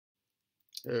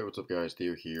Hey, what's up guys?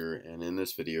 Theo here, and in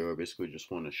this video I basically just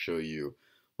want to show you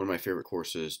one of my favorite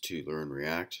courses to learn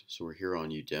React. So we're here on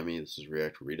Udemy. This is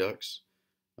React Redux.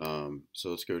 So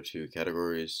let's go to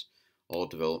categories, all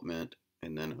development,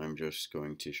 and then I'm just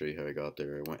going to show you how I got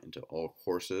there. I went into all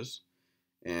courses,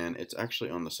 and it's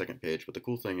actually on the second page, but the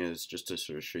cool thing is just to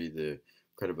sort of show you the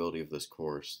credibility of this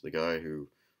course. The guy who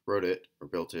wrote it or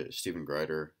built it is Stephen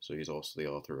Grider, so he's also the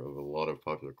author of a lot of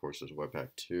popular courses, Webpack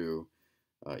 2,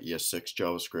 ES6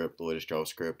 JavaScript, the latest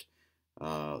JavaScript.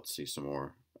 Let's see some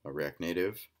more. React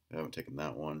Native. I haven't taken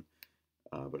that one,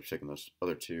 but I've taken those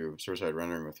other two. Server-side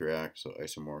rendering with React, so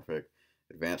isomorphic.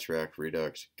 Advanced React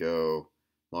Redux, Go,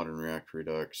 Modern React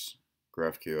Redux,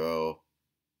 GraphQL,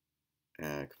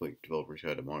 and Complete Developer's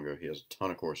Guide to Mongo. He has a ton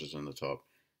of courses in the top,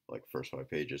 like first 5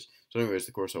 pages. So anyways,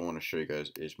 the course I want to show you guys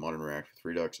is Modern React with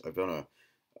Redux. I've done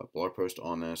a blog post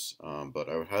on this, but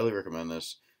I would highly recommend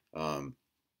this.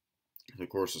 The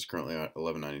course is currently at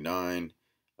 $11.99.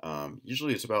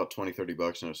 Usually it's about 20-30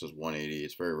 bucks, and it says 180.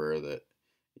 It's very rare that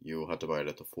you'll have to buy it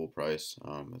at the full price.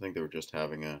 I think they were just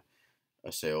having a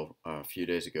sale a few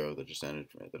days ago that just ended,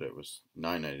 that it was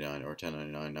 $9.99 or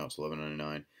 $10.99. Now it's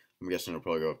 $11.99. I'm guessing it'll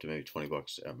probably go up to maybe 20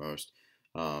 bucks at most.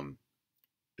 Um,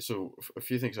 so a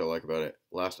few things I like about it.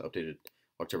 Last updated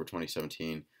October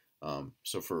 2017.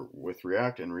 So for with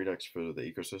React and Redux for the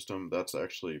ecosystem, that's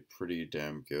actually pretty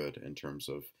damn good in terms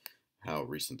of how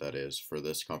recent that is for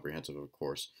this comprehensive of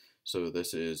course. So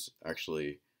this is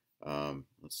actually,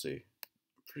 let's see,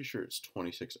 I'm pretty sure it's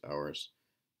 26 hours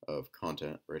of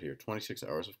content right here, 26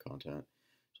 hours of content.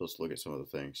 So let's look at some of the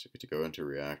things. So to go into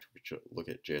React, we look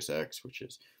at JSX, which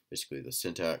is basically the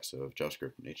syntax of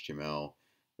JavaScript and HTML,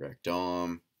 React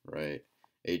DOM, right?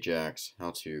 Ajax,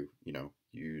 how to,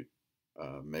 you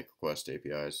make request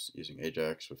APIs using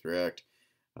Ajax with React.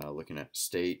 Looking at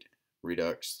state,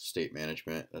 Redux, state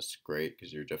management. That's great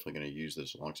because you're definitely going to use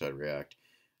this alongside React.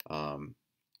 Um,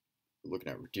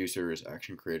 Looking at reducers,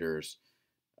 action creators,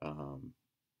 um,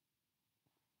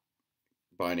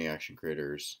 binding action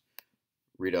creators,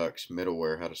 Redux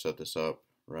middleware, how to set this up,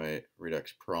 right?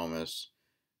 Redux promise,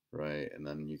 right? And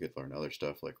then you could learn other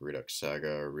stuff like Redux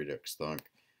Saga or Redux Thunk,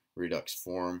 Redux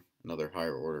form, another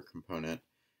higher order component,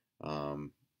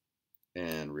 um,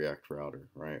 and React router,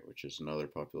 right? Which is another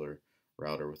popular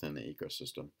router within the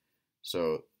ecosystem.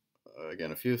 So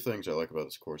again, a few things I like about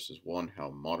this course is one, how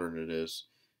modern it is,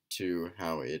 two,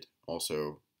 how it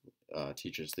also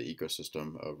teaches the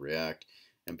ecosystem of React,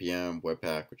 NPM,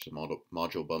 Webpack, which is a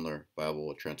module bundler,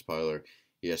 Babel, transpiler,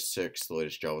 ES6, the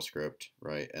latest JavaScript,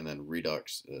 right, and then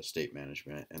Redux, state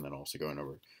management, and then also going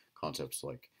over concepts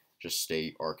like just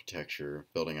state architecture,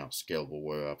 building out scalable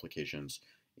web applications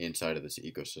inside of this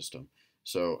ecosystem.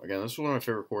 So again, this is one of my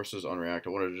favorite courses on React. I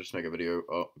wanted to just make a video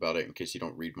about it in case you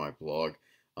don't read my blog.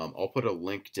 I'll put a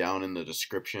link down in the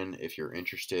description if you're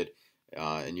interested,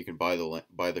 and you can buy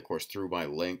the course through my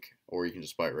link, or you can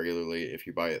just buy it regularly. If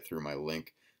you buy it through my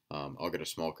link, I'll get a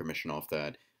small commission off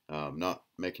that. Not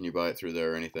making you buy it through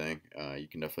there or anything. You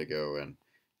can definitely go and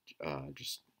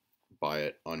just buy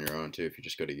it on your own too if you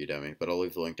just go to Udemy. But I'll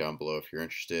leave the link down below if you're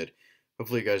interested.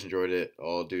 Hopefully you guys enjoyed it.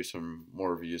 I'll do some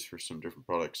more reviews for some different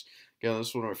products. Again, this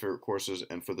is one of my favorite courses,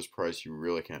 and for this price, you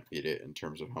really can't beat it in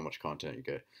terms of how much content you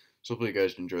get. So hopefully you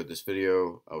guys enjoyed this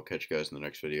video. I'll catch you guys in the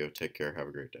next video. Take care. Have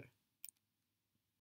a great day.